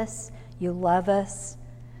with us. You love us.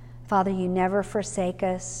 Father, You never forsake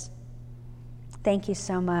us. Thank You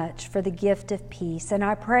so much for the gift of peace. And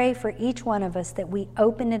I pray for each one of us that we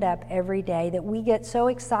open it up every day, that we get so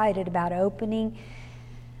excited about opening,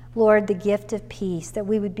 Lord, the gift of peace, that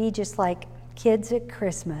we would be just like kids at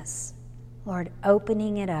Christmas, Lord,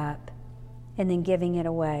 opening it up and then giving it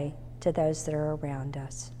away to those that are around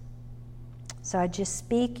us. So I just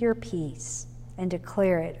speak Your peace and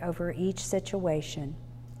declare it over each situation.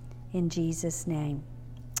 In Jesus' name,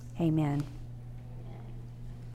 amen.